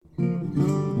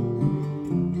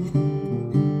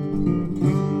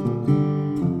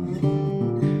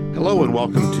Hello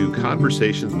and welcome to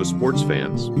Conversations with Sports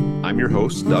Fans. I'm your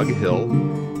host, Doug Hill,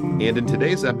 and in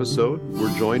today's episode,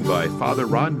 we're joined by Father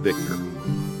Ron Victor,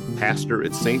 pastor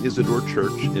at St. Isidore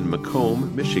Church in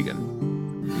Macomb,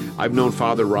 Michigan. I've known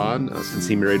Father Ron since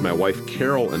he married my wife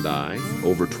Carol and I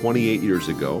over 28 years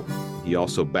ago. He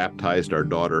also baptized our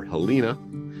daughter Helena.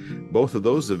 Both of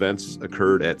those events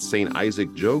occurred at St. Isaac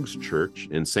Jogues Church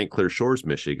in St. Clair Shores,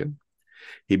 Michigan.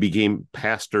 He became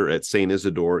pastor at St.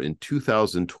 Isidore in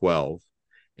 2012,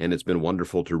 and it's been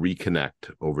wonderful to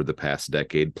reconnect over the past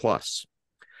decade plus.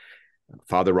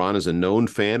 Father Ron is a known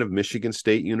fan of Michigan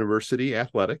State University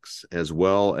athletics, as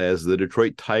well as the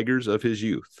Detroit Tigers of his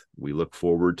youth. We look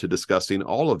forward to discussing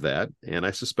all of that, and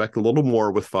I suspect a little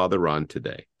more with Father Ron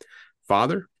today.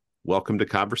 Father, welcome to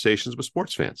Conversations with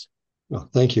Sports Fans. Well,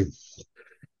 thank you.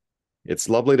 It's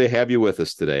lovely to have you with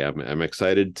us today. I'm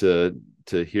excited to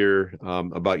hear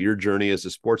about your journey as a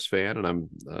sports fan, and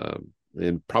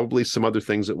and probably some other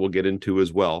things that we'll get into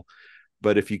as well.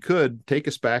 But if you could take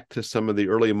us back to some of the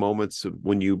early moments of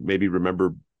when you maybe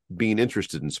remember being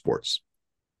interested in sports.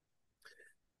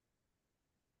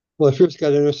 Well, I first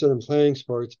got interested in playing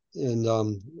sports in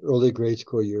early grade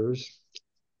school years.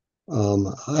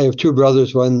 I have two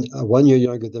brothers, one year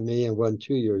younger than me and one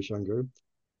 2 years younger.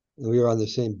 And we were on the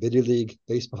same Biddy League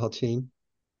baseball team,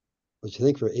 which I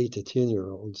think for 8 to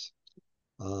 10-year-olds.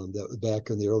 That was back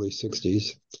in the early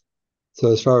 60s.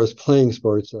 So as far as playing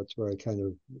sports, that's where I kind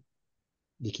of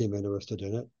became interested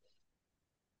in it.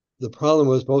 The problem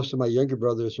was most of my younger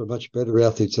brothers were much better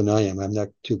athletes than I am. I'm not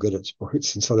too good at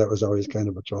sports, and so that was always kind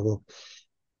of a trouble.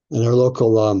 And our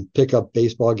local pickup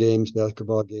baseball games,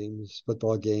 basketball games,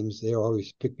 football games, they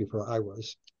always picked me before I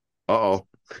was. Uh-oh.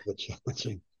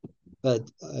 Challenging.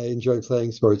 But I enjoyed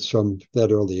playing sports from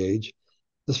that early age.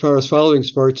 As far as following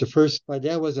sports, my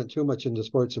dad wasn't too much into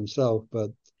sports himself, but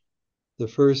the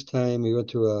first time we went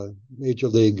to a major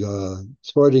league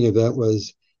sporting event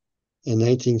was in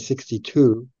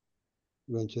 1962.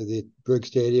 We went to the Briggs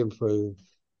Stadium for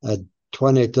a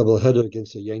 20th doubleheader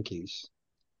against the Yankees.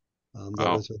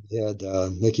 That was when they had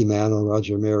Mickey Mantle,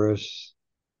 Roger Maris,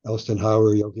 Elston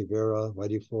Howard, Yogi Berra,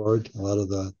 Whitey Ford, a lot of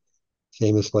the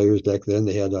famous players back then.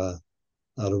 They had a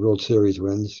lot of World Series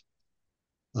wins.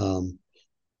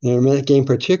 And in that game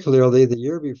particularly, the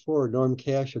year before, Norm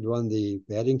Cash had won the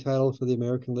batting title for the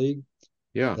American League.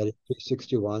 Yeah. At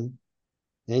 361.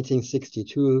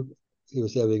 1962, he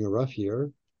was having a rough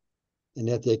year. And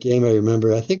at that game, I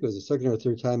remember, I think it was the second or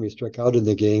third time he struck out in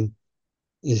the game.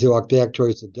 As he walked back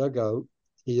towards the dugout,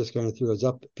 he just kind of threw his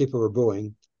up. People were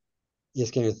booing. He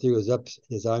just kind of threw his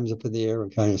arms up in the air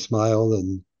and kind of smiled.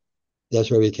 And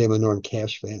that's where he became a Norm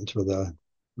Cash fan for the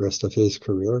rest of his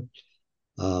career.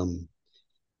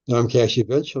 Norm Cash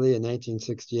eventually, in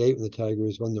 1968, when the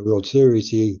Tigers won the World Series,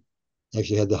 he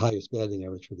actually had the highest batting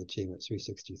average for the team at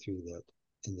 363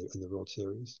 in the World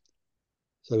Series.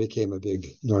 So he became a big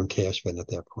Norm Cash fan at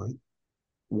that point.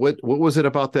 What was it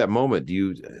about that moment?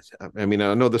 I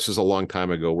know this is a long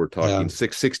time ago. We're talking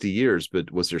 60 years,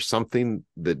 but was there something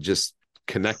that just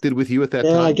connected with you at that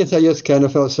time? Yeah, I guess I just kind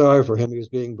of felt sorry for him. He was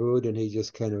being booed, and he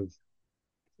just kind of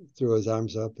threw his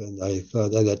arms up, and I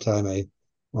thought at that time I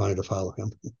wanted to follow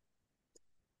him.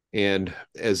 And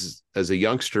as a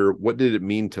youngster, what did it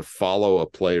mean to follow a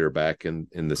player back in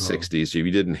the 60s?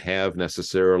 You didn't have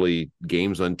necessarily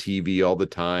games on TV all the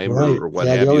time, right, or what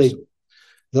have you.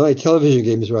 The only television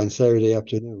games were on Saturday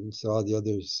afternoon, so all the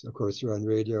others, of course, were on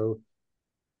radio.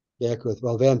 Back with,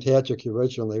 Van Patrick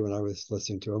originally when I was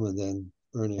listening to him, and then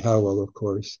Ernie Howell, of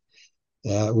course.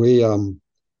 We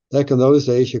back in those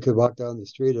days, you could walk down the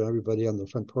street and everybody on the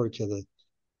front porch had a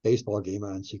baseball game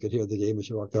on, so you could hear the game as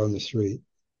you walk down the street.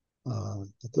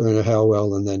 Ernie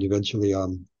Howell, and then eventually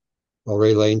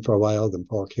Ray Lane for a while, then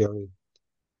Paul Carey.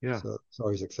 Yeah. So it's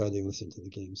always exciting listening to the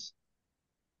games.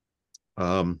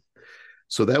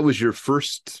 So that was your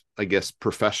first, I guess,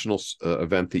 professional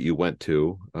event that you went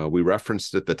to. We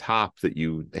referenced at the top that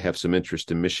you have some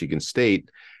interest in Michigan State.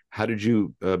 How did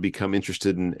you become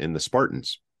interested in the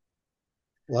Spartans?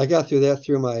 Well, I got through that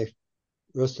through my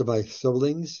rest of my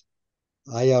siblings.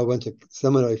 I went to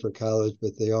seminary for college,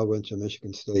 but they all went to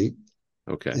Michigan State.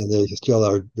 Okay. And they still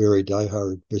are very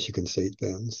diehard Michigan State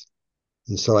fans.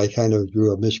 And so I kind of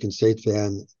grew a Michigan State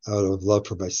fan out of love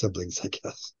for my siblings, I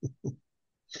guess.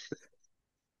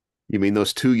 You mean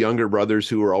those two younger brothers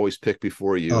who were always picked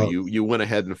before you? Oh. You went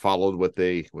ahead and followed what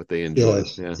they enjoyed.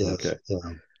 Yes, yeah. Okay.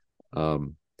 Yeah.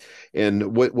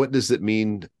 And what does it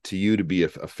mean to you to be a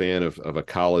fan of a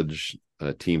college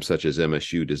team such as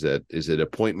MSU? Is it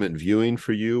appointment viewing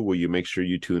for you? Will you make sure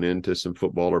you tune into some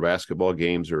football or basketball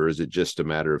games, or is it just a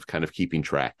matter of kind of keeping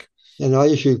track? And I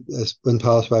usually, when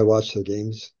possible, I watch the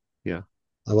games. Yeah.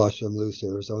 I watched them lose to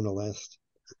Arizona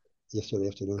yesterday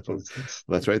afternoon, for instance.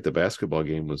 That's right. The basketball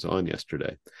game was on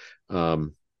yesterday.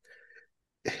 Um,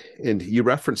 and you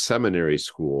referenced seminary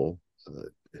school.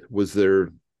 Was there,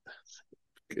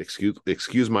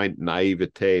 excuse my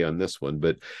naivete on this one,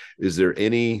 but is there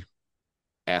any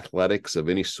athletics of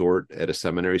any sort at a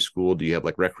seminary school? Do you have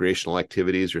like recreational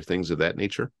activities or things of that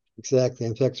nature? Exactly.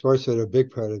 In fact, sports are a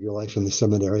big part of your life in the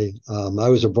seminary. I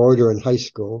was a boarder in high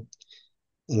school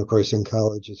and, of course, in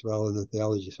college as well in the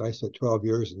theology. So I spent 12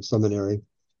 years in seminary.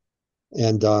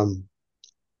 And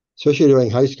especially during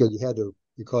high school,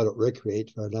 you called it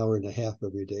recreate for an hour and a half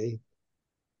every day.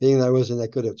 Being that I wasn't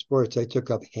that good at sports, I took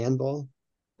up handball.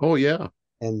 Oh, yeah.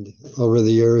 And over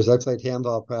the years, I played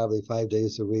handball probably 5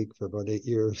 days a week for about 8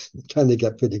 years, trying to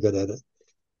get pretty good at it.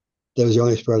 That was the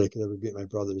only sport I could ever beat my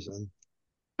brothers in.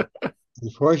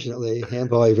 Unfortunately,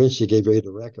 handball eventually gave way to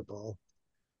racquetball,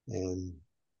 and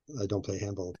I don't play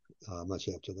handball much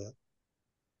after that.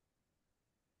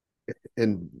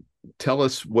 And tell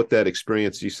us what that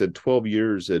experience, you said 12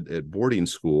 years at boarding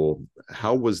school.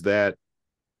 How was that?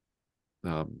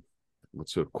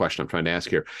 What's the question I'm trying to ask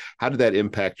here? How did that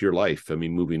impact your life? I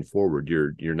mean, moving forward,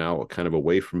 you're now kind of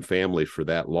away from family for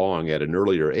that long at an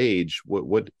earlier age.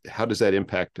 How does that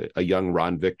impact a young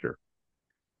Ron Victor?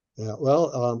 Yeah,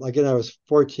 well, again, I was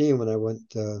 14 when I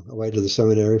went away to the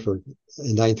seminary for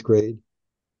in ninth grade.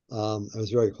 I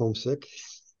was very homesick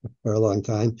for a long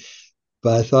time,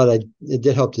 but I thought it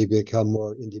did help to become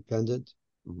more independent.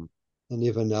 Mm-hmm. And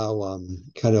even now,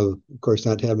 kind of course,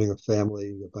 not having a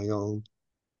family of my own,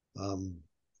 um,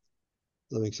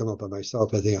 living somewhat by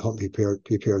myself, I think it helped me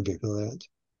prepared me for that.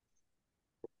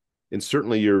 And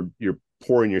certainly you're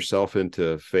pouring yourself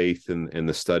into faith and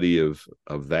the study of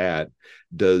that.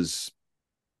 Does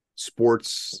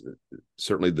sports,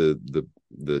 certainly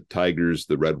the Tigers,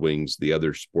 the Red Wings, the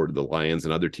other sport, the Lions,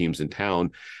 and other teams in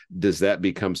town, does that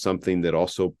become something that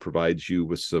also provides you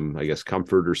with some, I guess,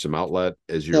 comfort or some outlet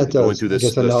as you're That going does, through I this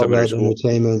guess, an the seminary outlet, school?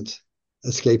 entertainment,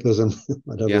 escapism,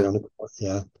 whatever you Yeah. want to call it.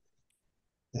 Yeah,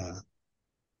 yeah.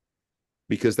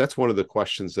 Because that's one of the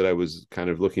questions that I was kind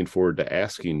of looking forward to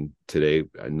asking today,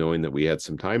 knowing that we had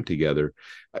some time together.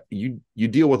 You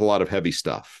deal with a lot of heavy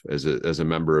stuff as a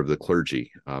member of the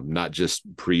clergy, not just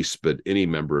priests, but any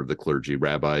member of the clergy,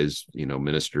 rabbis,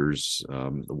 ministers,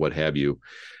 what have you.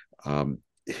 Um,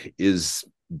 is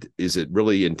is it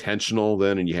really intentional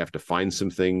then, and you have to find some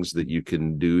things that you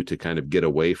can do to kind of get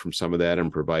away from some of that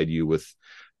and provide you with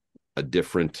a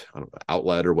different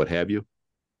outlet or what have you?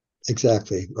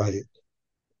 Exactly right.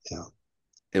 Yeah.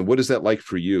 And what is that like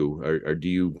for you? Or do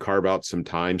you carve out some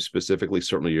time specifically?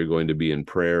 Certainly, you're going to be in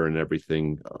prayer and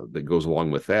everything that goes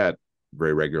along with that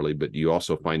very regularly. But do you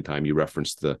also find time? You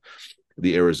referenced the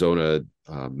Arizona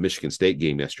Michigan State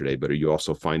game yesterday, but are you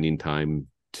also finding time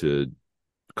to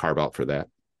carve out for that?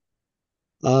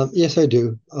 Yes, I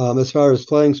do. As far as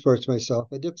playing sports myself,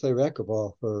 I did play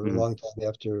racquetball for a Mm-hmm. long time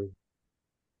after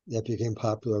that became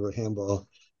popular with handball.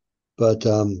 But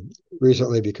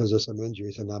recently, because of some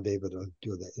injuries, I'm not able to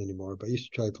do that anymore. But I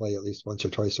used to try to play at least once or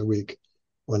twice a week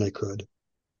when I could.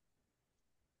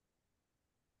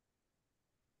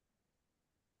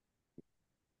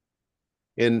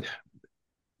 And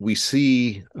we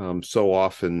see so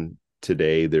often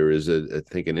today there is I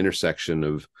think an intersection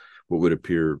of what would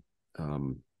appear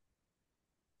um,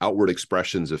 outward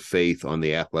expressions of faith on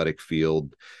the athletic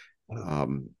field.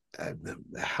 Um,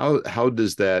 how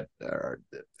does that?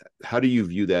 How do you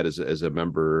view that as a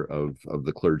member of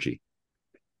the clergy?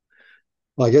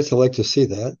 Well, I guess I like to see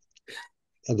that.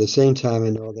 At the same time, I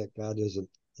know that God isn't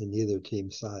in either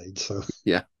team's side. So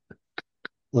Yeah,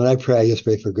 when I pray, I just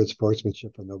pray for good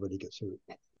sportsmanship and nobody gets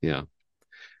hurt. yeah.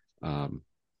 Um,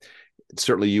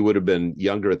 Certainly, you would have been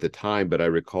younger at the time, but I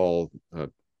recall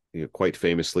quite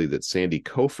famously that Sandy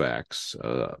Koufax,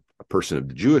 a person of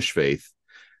the Jewish faith,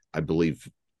 I believe,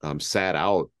 sat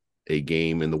out a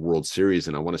game in the World Series,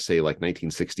 and I want to say like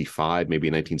 1965, maybe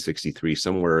 1963,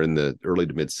 somewhere in the early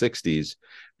to mid 60s,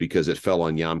 because it fell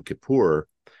on Yom Kippur.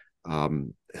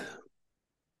 Um,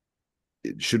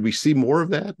 should we see more of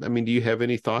that? I mean, do you have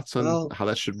any thoughts on Well, how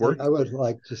that should I work? would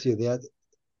like to see that.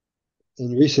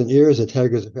 In recent years, the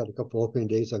Tigers have had a couple opening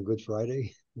days on Good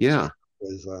Friday, which Yeah.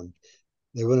 was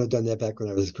they wouldn't have done that back when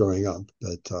I was growing up,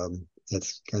 but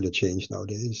that's kind of changed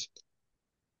nowadays.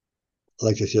 I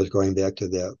like to see us going back to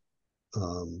that.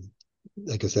 Um,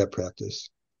 I guess that practice,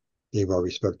 being more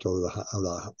respectful of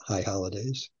the high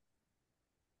holidays.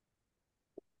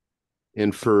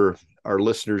 And for our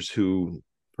listeners who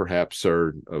perhaps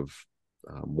are of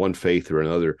one faith or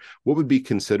another, what would be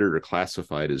considered or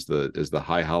classified as the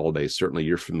high holidays? Certainly,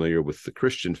 you're familiar with the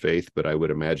Christian faith, but I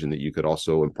would imagine that you could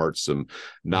also impart some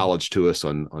knowledge to us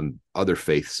on other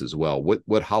faiths as well.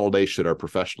 What holiday should our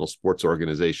professional sports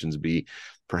organizations be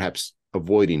perhaps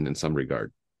avoiding in some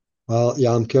regard? Well,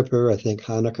 Yom Kippur, I think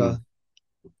Hanukkah Mm.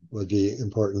 would be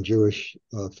important Jewish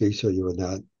feast, so you would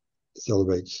not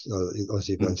celebrate those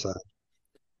Mm. events on.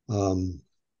 Um,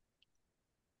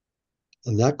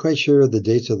 I'm not quite sure the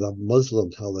dates of the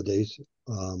Muslim holidays,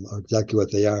 or exactly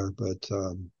what they are, but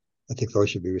I think those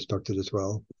should be respected as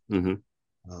well.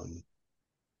 Mm-hmm. Um,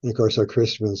 and of course, our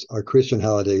Christian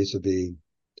holidays would be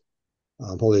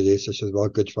holy days such as, well,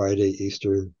 Good Friday,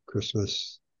 Easter,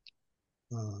 Christmas.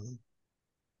 Uh,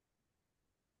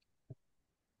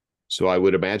 So I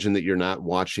would imagine that you're not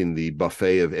watching the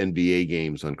buffet of NBA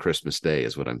games on Christmas Day,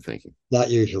 is what I'm thinking. Not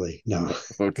usually, no.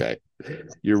 Okay,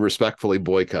 you're respectfully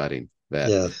boycotting that.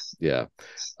 Yes. Yeah.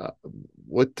 Uh,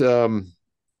 what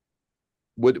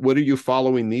what are you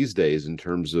following these days in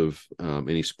terms of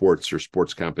any sports or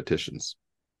sports competitions?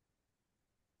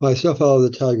 Well, I still follow the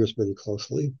Tigers pretty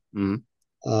closely.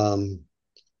 Mm-hmm. Um,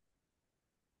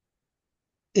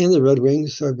 and the Red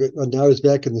Wings are good. Well, now I was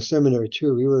back in the seminary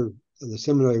too. The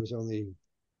seminary was only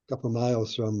a couple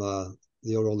miles from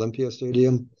the old Olympia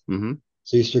Stadium. Mm-hmm.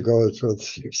 So I used to go for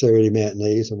Saturday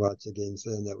matinees and watch the games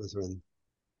then. That was when,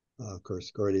 of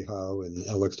course, Gordie Howe and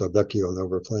Alex Delvecchio and they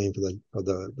were playing for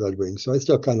the Red Wings. So I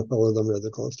still kind of follow them rather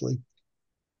closely.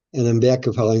 And I'm back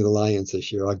to following the Lions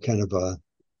this year. I'm kind of a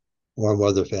warm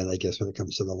weather fan, I guess, when it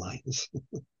comes to the Lions.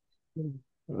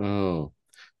 Oh,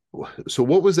 so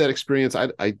what was that experience?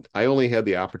 I only had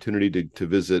the opportunity to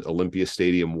visit Olympia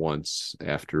Stadium once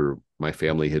after my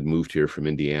family had moved here from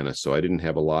Indiana, so I didn't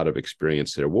have a lot of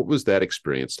experience there. What was that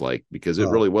experience like? Because it Oh,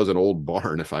 really was an old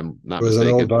barn, if I'm it not was an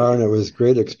old mistaken. barn. It was a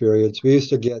great experience. We used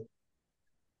to get,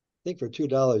 I think for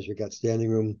 $2, you got standing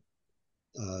room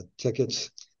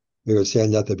tickets. We would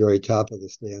stand at the very top of the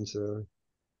stands there,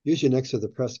 usually next to the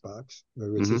press box. Where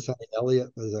we would see Mm-hmm. Sonny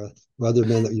Elliott was a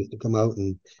weatherman that used to come out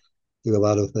and do a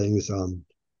lot of things.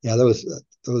 Yeah, those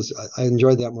I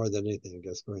enjoyed that more than anything. I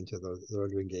guess going to the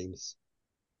Red Wing games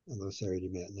on those Saturday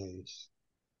matinees.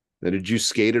 Now, did you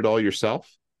skate it all yourself?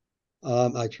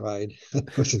 I tried. I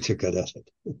wasn't too good at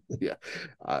it. Yeah,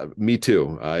 me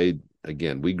too.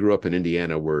 Again, we grew up in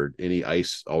Indiana where any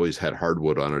ice always had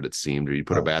hardwood on it. It seemed, or you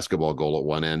put a Oh, basketball goal at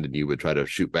one end and you would try to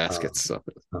shoot oh, baskets. So,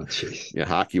 oh, jeez. yeah,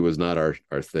 hockey was not our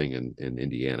thing in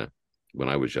Indiana when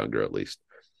I was younger, at least.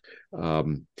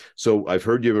 So I've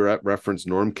heard you reference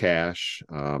Norm Cash.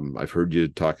 I've heard you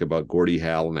talk about Gordie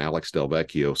Howe and Alex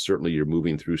Delvecchio. Certainly, you're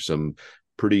moving through some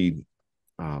pretty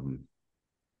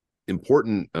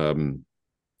important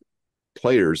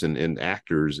players and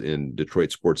actors in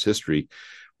Detroit sports history.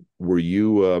 Were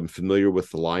you familiar with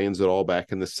the Lions at all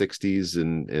back in the 60s?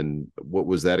 And what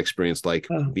was that experience like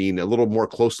Oh, being a little more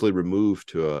closely removed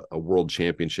to a world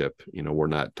championship? You know, we're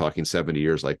not talking 70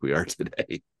 years like we are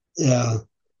today. yeah,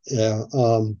 yeah.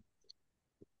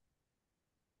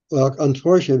 Well,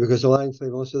 unfortunately, because the Lions play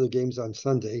most of the games on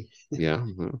Sunday, Yeah.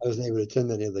 I wasn't able to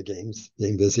attend any of the games,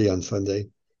 being busy on Sunday.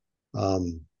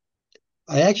 Um,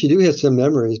 I actually do have some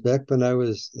memories back when I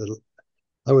was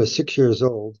 6 years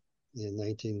old in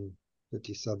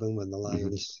 1957 when the Mm-hmm.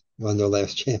 Lions won their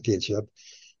last championship.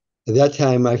 At that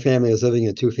time, my family was living in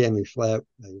a two-family flat.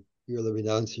 We were living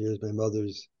downstairs. My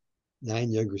mother's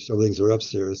 9 younger siblings were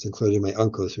upstairs, including my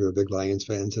uncles who were big Lions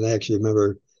fans. And I actually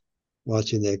remember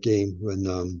watching that game when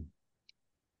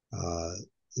uh,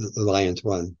 the Lions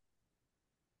won.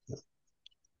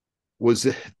 Was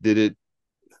it, did it,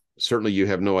 certainly you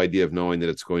have no idea of knowing that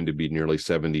it's going to be nearly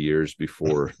 70 years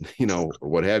before, or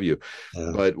what have you.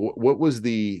 Yeah. But what was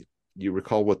you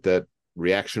recall what that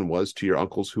reaction was to your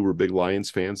uncles who were big Lions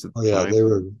fans at Oh the yeah, time?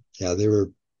 they were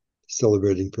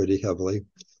celebrating pretty heavily.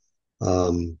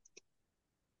 Um,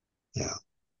 yeah,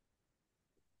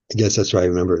 I guess that's why I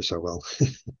remember it so well.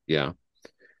 Yeah.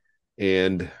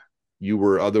 And you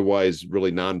were otherwise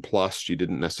really nonplussed. You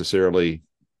didn't necessarily,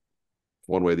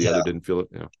 one way or the Yeah, other, didn't feel it.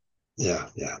 Yeah.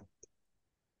 yeah.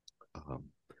 Um,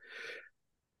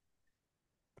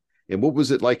 and what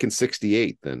was it like in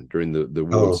 68 then during the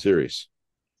World Oh, Series?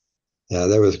 yeah,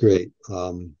 that was great.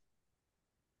 I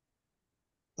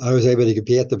was able to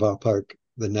be at the ballpark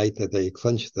the night that they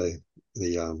clinched the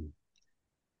the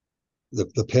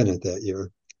pennant that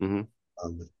year. Mm-hmm.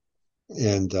 Um,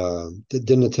 and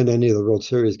didn't attend any of the World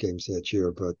Series games that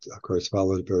year, but of course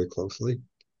followed it very closely.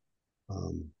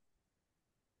 Um,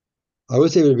 I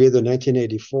was able to be there in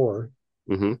 1984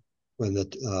 Mm-hmm. when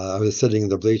I was sitting in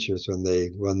the bleachers when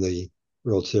they won the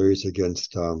World Series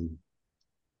against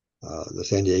the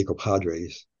San Diego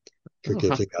Padres.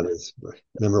 Cricket got his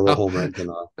memorable home runs and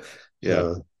all. Yeah.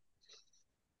 So,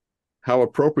 How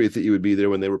appropriate that you would be there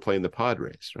when they were playing the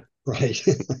Padres, right?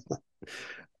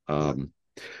 right.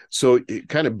 So it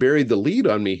kind of buried the lead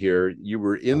on me here. You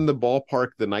were in the ballpark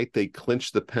the night they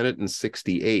clinched the pennant in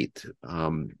 '68.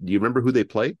 Do you remember who they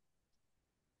played?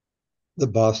 The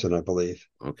Boston, I believe.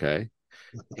 Okay.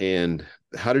 And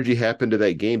how did you happen to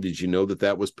that game? Did you know that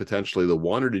that was potentially the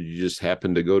one, or did you just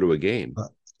happen to go to a game?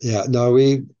 Yeah, no,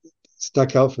 we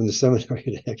stuck out from the seminary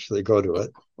to actually go to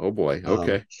it. Oh boy.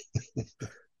 Okay.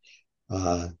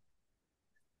 Yeah.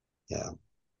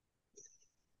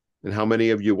 And how many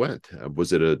of you went?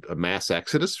 Was it a mass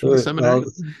exodus from the seminary?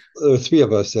 Well, there were three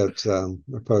of us that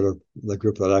were part of the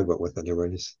group that I went with,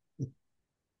 anyways.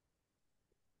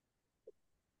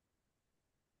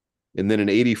 And then in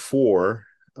 '84,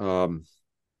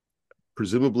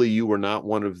 presumably you were not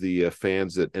one of the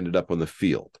fans that ended up on the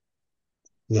field.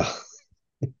 No,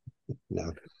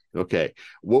 no. Okay.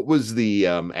 What was the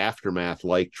aftermath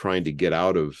like trying to get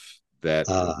out of that,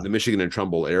 the Michigan and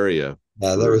Trumbull area?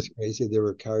 Yeah, that was crazy. There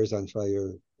were cars on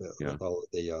fire Yeah. with all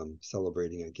the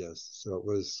celebrating, I guess. So it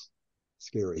was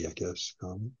scary, I guess.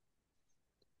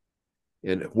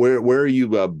 And where are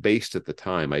you based at the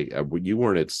time? You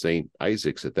weren't at St.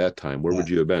 Isaac's at that time. Where would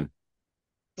you have been?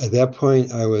 At that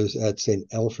point, I was at St.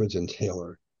 Alfred's in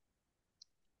Taylor.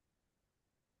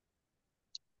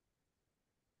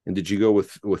 And did you go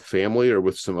with family or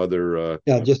with some other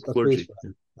just clergy?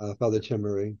 Father Tim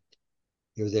Murray.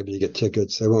 He was able to get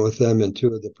tickets. I went with them, and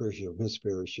two of the Persian of his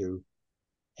parish who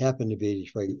happened to be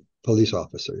Detroit police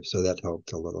officers, so that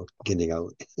helped a little getting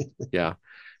out. Yeah.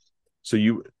 So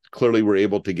you clearly were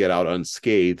able to get out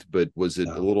unscathed, but was it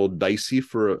a little dicey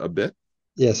for a bit?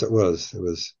 Yes, it was. It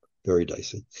was very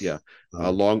dicey. Yeah.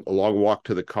 A long walk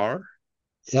to the car?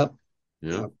 Yep.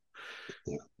 Yeah.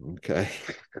 Yep. Okay.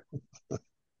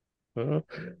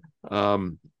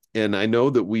 And I know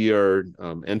that we are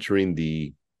entering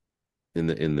in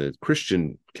the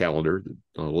Christian calendar,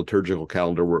 the liturgical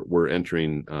calendar, we're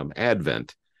entering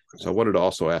Advent. So I wanted to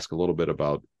also ask a little bit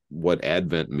about what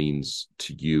Advent means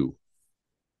to you.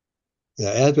 Yeah,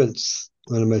 Advent's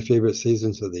one of my favorite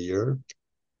seasons of the year.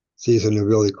 Season of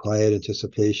really quiet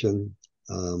anticipation,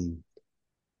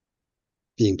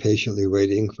 being patiently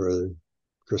waiting for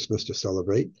Christmas to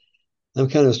celebrate. I'm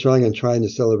kind of strong on trying to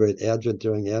celebrate Advent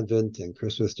during Advent and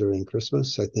Christmas during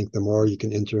Christmas. I think the more you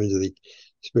can enter into the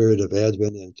spirit of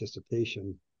Advent and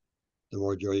anticipation, the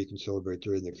more joy you can celebrate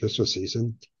during the Christmas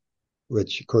season,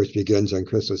 which of course begins on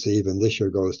Christmas Eve, and this year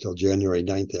goes till January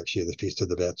 9th, actually, the Feast of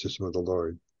the Baptism of the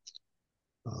Lord.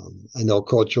 I know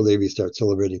culturally we start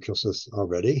celebrating Christmas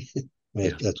already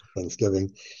after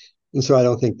Thanksgiving. And so I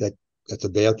don't think that's a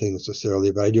bad thing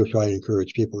necessarily, but I do try and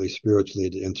encourage people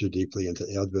spiritually to enter deeply into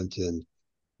Advent and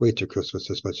wait till Christmas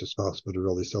as much as possible to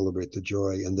really celebrate the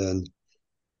joy. And then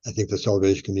I think the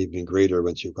celebration can be even greater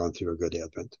once you've gone through a good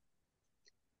Advent.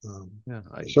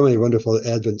 So many wonderful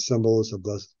Advent symbols of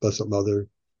Blessed Mother,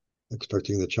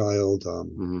 expecting the child,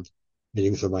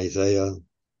 meetings of Isaiah,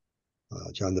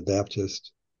 John the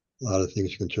Baptist, a lot of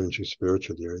things you can turn to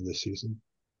spiritually during this season.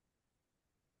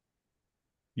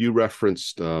 You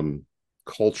referenced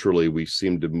culturally, we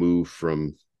seem to move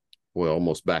from, well,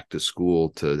 almost back to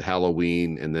school to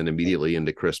Halloween and then immediately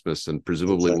into Christmas, and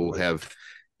presumably we'll have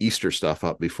Easter stuff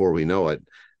up before we know it.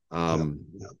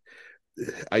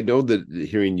 I know that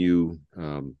hearing you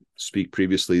speak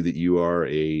previously that you are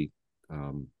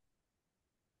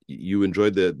you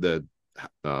enjoyed the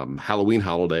Halloween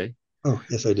holiday. Oh,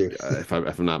 yes, I do. If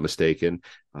I'm not mistaken.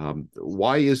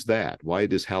 Why is that? Why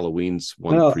does Halloween's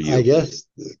one for you? I guess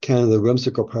kind of the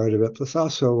whimsical part of it, plus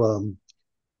also,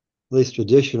 at least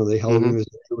traditionally, Halloween was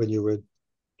when you would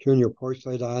turn your porch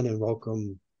light on and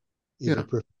welcome even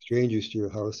perfect strangers to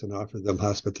your house and offer them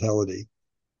hospitality.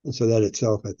 And so that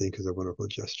itself, I think, is a wonderful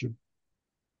gesture.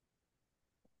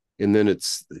 And then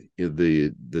it's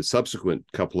the subsequent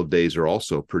couple of days are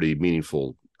also pretty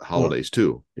meaningful holidays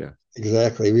too. Yeah,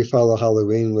 exactly. We follow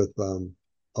Halloween with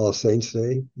All Saints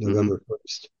Day, November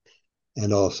 1st,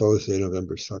 and All Souls Day,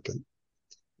 November 2nd.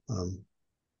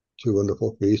 Two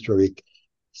wonderful feasts where we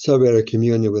celebrate our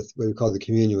communion with what we call the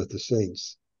communion with the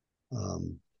saints.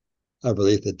 I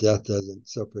believe that death doesn't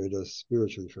separate us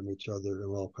spiritually from each other, and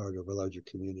we're all part of a larger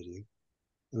community.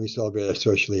 And we celebrate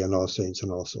especially on All Saints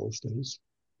and All Souls Days.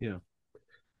 Yeah.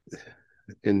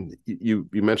 And you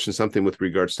mentioned something with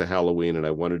regards to Halloween, and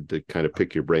I wanted to kind of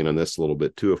pick your brain on this a little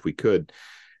bit too, if we could,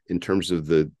 in terms of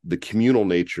the communal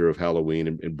nature of Halloween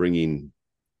and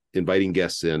inviting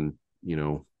guests in,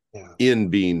 Yeah. in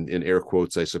being in air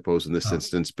quotes, I suppose, in this Oh.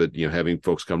 instance, but having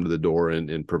folks come to the door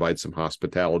and provide some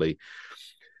hospitality.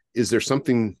 Is there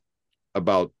something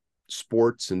about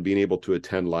sports and being able to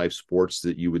attend live sports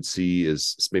that you would see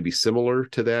as maybe similar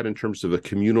to that in terms of a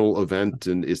communal event?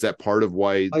 And is that part of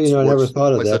why Oh, I never sports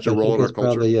thought of play that, such a but I role think in our that's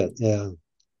culture? probably it. Yeah.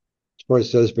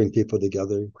 Sports does bring people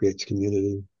together, creates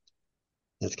community.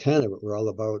 That's kind of what we're all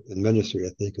about in ministry, I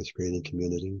think, is creating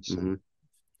community. So Mm-hmm.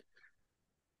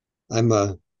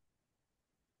 I'm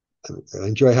I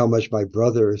enjoy how much my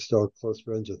brother is still close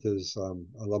friends with his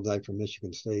alumni from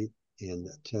Michigan State, and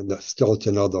still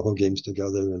attend all the home games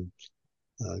together and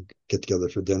get together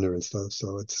for dinner and stuff.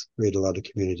 So it's created a lot of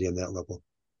community on that level.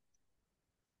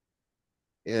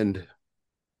 And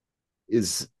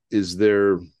is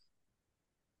there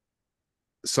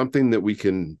something that we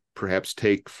can perhaps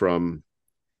take from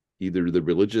either the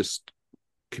religious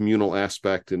communal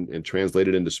aspect and translate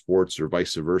it into sports, or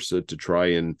vice versa, to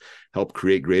try and help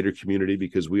create greater community?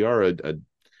 Because we are a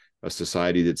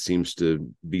society that seems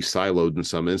to be siloed in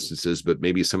some instances, but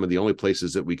maybe some of the only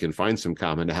places that we can find some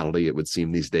commonality, it would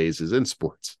seem these days, is in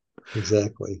sports.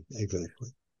 Exactly. I think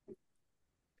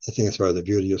that's part of the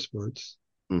beauty of sports.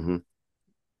 Mm-hmm.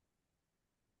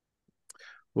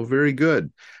 Well, very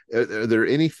good. Are there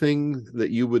anything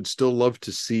that you would still love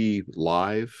to see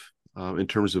live in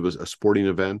terms of a sporting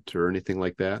event or anything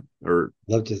like that? Or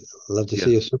Love to yeah.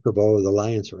 see a Super Bowl where the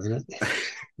Lions were in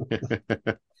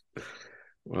it.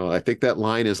 Well, I think that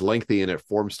line is lengthy and it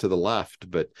forms to the left,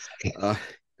 but there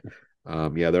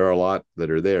are a lot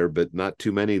that are there, but not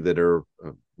too many that are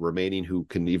remaining who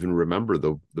can even remember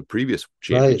the previous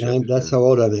championship. Right. That's how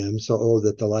old I am. I'm so old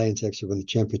that the Lions actually won the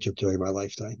championship during my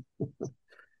lifetime.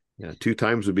 Yeah, 2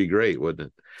 times would be great, wouldn't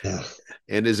it? Yeah.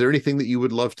 And is there anything that you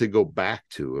would love to go back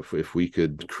to if we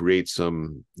could create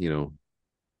some,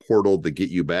 portal to get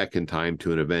you back in time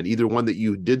to an event, either one that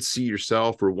you did see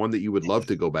yourself or one that you would love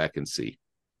to go back and see?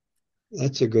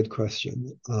 That's a good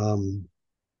question. I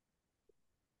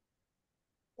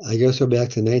guess we're back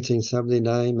to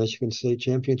 1979 Michigan State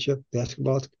Championship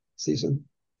basketball season.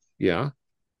 Yeah.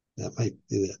 That might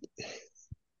be it.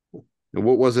 And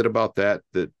what was it about that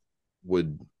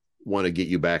would want to get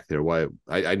you back there? Why?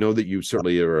 I know that you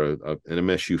certainly are an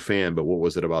MSU fan, but what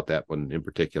was it about that one in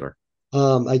particular?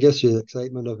 I guess the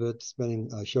excitement of it,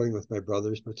 showing with my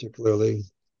brothers, particularly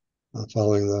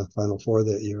following the Final Four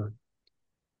that year.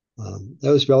 That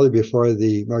was probably before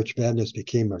the March Madness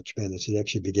became March Madness. It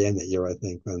actually began that year, I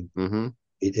think, when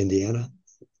beat Indiana.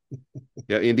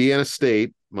 Yeah, Indiana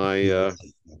State. I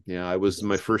was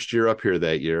my first year up here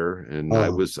that year, and I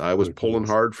was pulling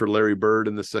hard for Larry Bird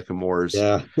in the Sycamores.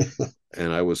 Yeah.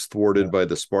 And I was thwarted by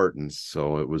the Spartans,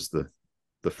 so it was the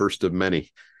first of many.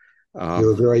 You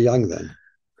were very young then.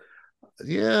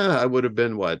 Yeah, I would have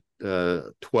been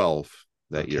 12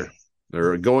 that year,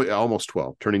 or going almost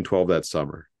 12, turning 12 that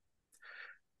summer.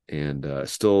 And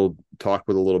still talk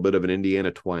with a little bit of an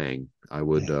Indiana twang. I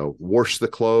would wash the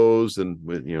clothes and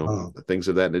things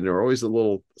of that. And there are always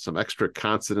some extra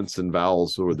consonants and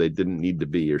vowels where they didn't need to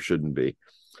be or shouldn't be.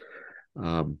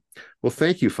 Well,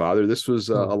 thank you, Father. This was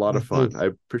a lot of fun. I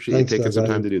appreciate you taking some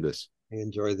time to do this. I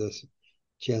enjoy this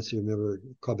chance to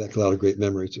call back a lot of great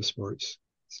memories of sports.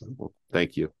 So. Well,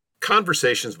 thank you.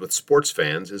 Conversations with Sports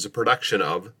Fans is a production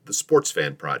of the Sports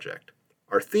Fan Project.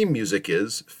 Our theme music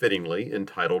is, fittingly,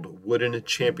 entitled Wooden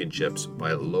Championships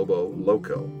by Lobo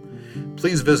Loco.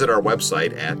 Please visit our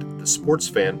website at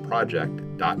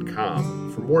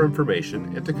thesportsfanproject.com for more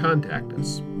information and to contact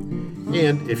us.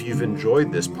 And if you've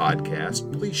enjoyed this podcast,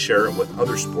 please share it with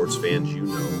other sports fans you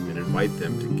know and invite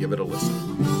them to give it a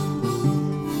listen.